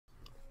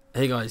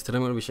Hey guys, today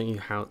I'm going to be showing you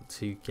how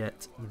to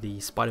get the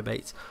spider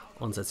bait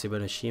on Zetsubou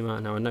and Shima.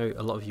 Now I know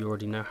a lot of you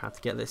already know how to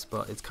get this,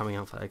 but it's coming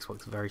out for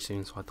Xbox very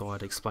soon, so I thought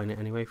I'd explain it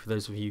anyway for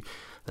those of you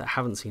that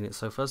haven't seen it.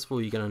 So first of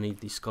all, you're going to need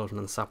the skeleton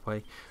and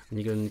sapway, and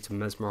you're going to need to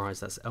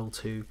mesmerize, that's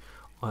L2,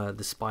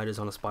 the spiders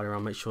on a spider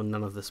round. Make sure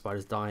none of the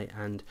spiders die,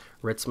 and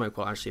red smoke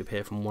will actually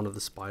appear from one of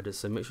the spiders,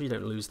 so make sure you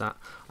don't lose that.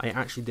 I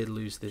actually did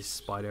lose this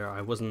spider. I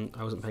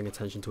wasn't paying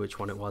attention to which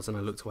one it was, and I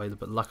looked away,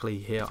 but luckily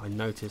here I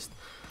noticed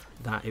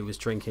that it was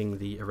drinking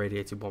the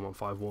irradiated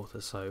 115 water,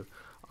 so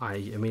I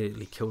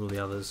immediately killed all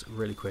the others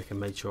really quick and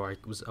made sure I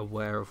was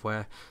aware of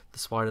where the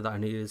spider that I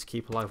needed to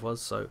keep alive was.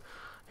 So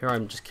here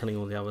I'm just killing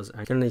all the others.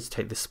 I'm going to need to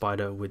take this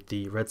spider with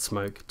the red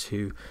smoke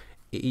to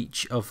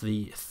each of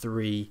the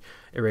 3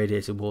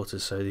 irradiated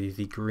waters, so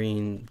the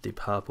green, the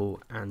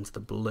purple and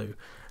the blue,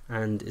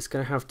 and it's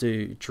going to have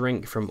to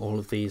drink from all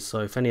of these.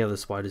 So if any other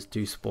spiders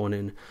do spawn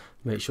in,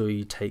 make sure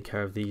you take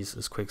care of these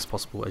as quick as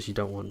possible, as you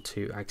don't want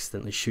to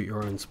accidentally shoot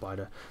your own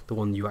spider, the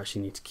one you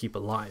actually need to keep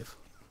alive.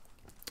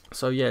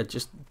 So yeah,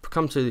 just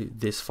come to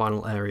this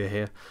final area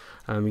here.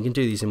 You can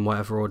do these in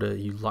whatever order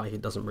you like,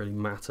 it doesn't really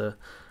matter.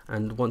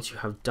 And once you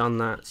have done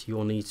that, you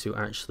will need to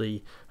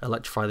actually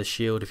electrify the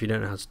shield. If you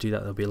don't know how to do that,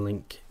 there'll be a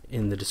link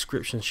in the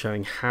description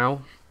showing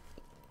how.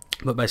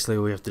 But basically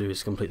all you have to do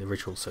is complete the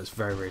ritual, so it's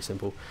very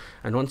simple.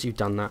 And once you've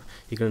done that,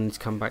 you're going to need to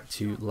come back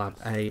to lab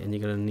A, and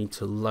you're going to need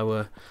to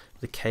lower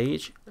the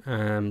cage,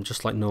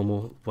 just like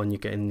normal when you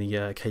get in the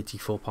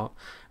KT4 part,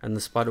 and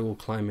the spider will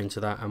climb into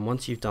that. And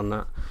once you've done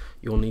that,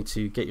 you'll need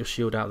to get your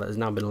shield out that has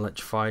now been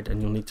electrified,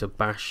 and you'll need to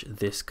bash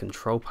this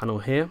control panel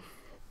here,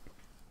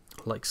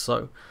 like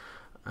so.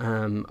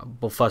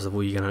 Well, first of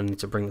all, you're going to need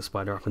to bring the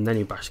spider up, and then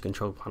you bash the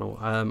control panel.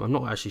 I'm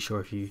not actually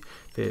sure if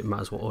it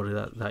matters what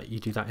order that you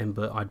do that in,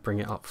 but I'd bring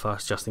it up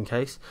first just in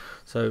case.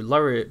 So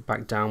lower it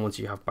back down once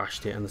you have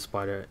bashed it, and the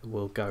spider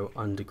will go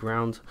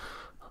underground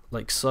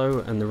like so,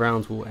 and the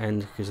round will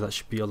end because that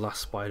should be your last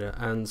spider.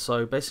 And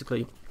so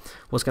basically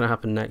what's going to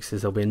happen next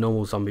is there'll be a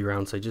normal zombie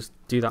round, so just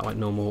do that like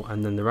normal,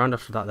 and then the round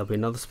after that there'll be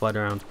another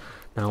spider round.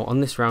 Now on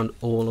this round,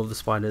 all of the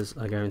spiders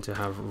are going to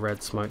have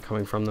red smoke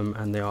coming from them,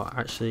 and they are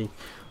actually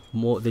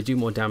they do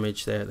more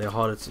damage. They're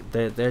harder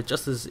to, they're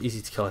just as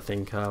easy to kill, I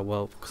think.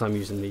 Well, because I'm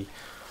using the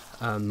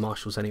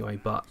marshals anyway,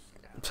 but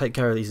take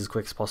care of these as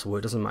quick as possible.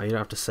 It doesn't matter, you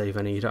don't have to save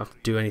any, you don't have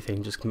to do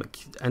anything, just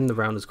end the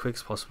round as quick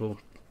as possible.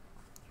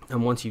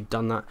 And once you've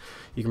done that,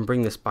 you can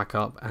bring this back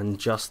up, and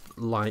just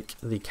like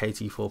the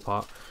KT4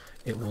 part,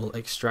 it will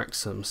extract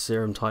some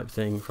serum type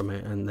thing from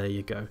it, and there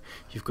you go,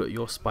 you've got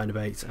your spider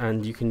bait.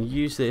 And you can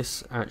use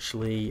this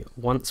actually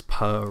once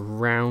per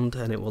round,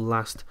 and it will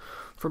last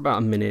for about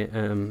a minute.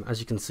 As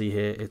you can see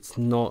here, it's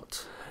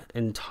not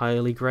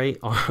entirely great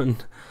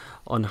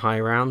on high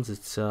rounds,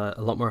 it's a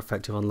lot more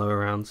effective on lower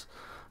rounds.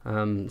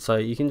 So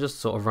you can just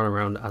sort of run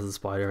around as a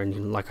spider, and you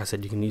can, like I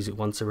said, you can use it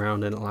once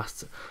around and it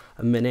lasts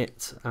a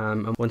minute,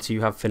 and once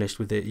you have finished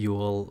with it, you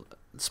will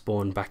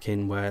spawn back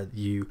in where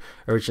you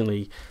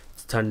originally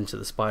turned into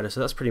the spider. So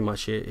that's pretty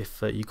much it.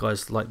 If you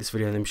guys like this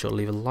video, then be sure to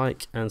leave a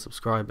like and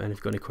subscribe, and if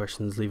you've got any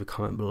questions, leave a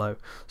comment below.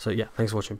 So yeah, thanks for watching.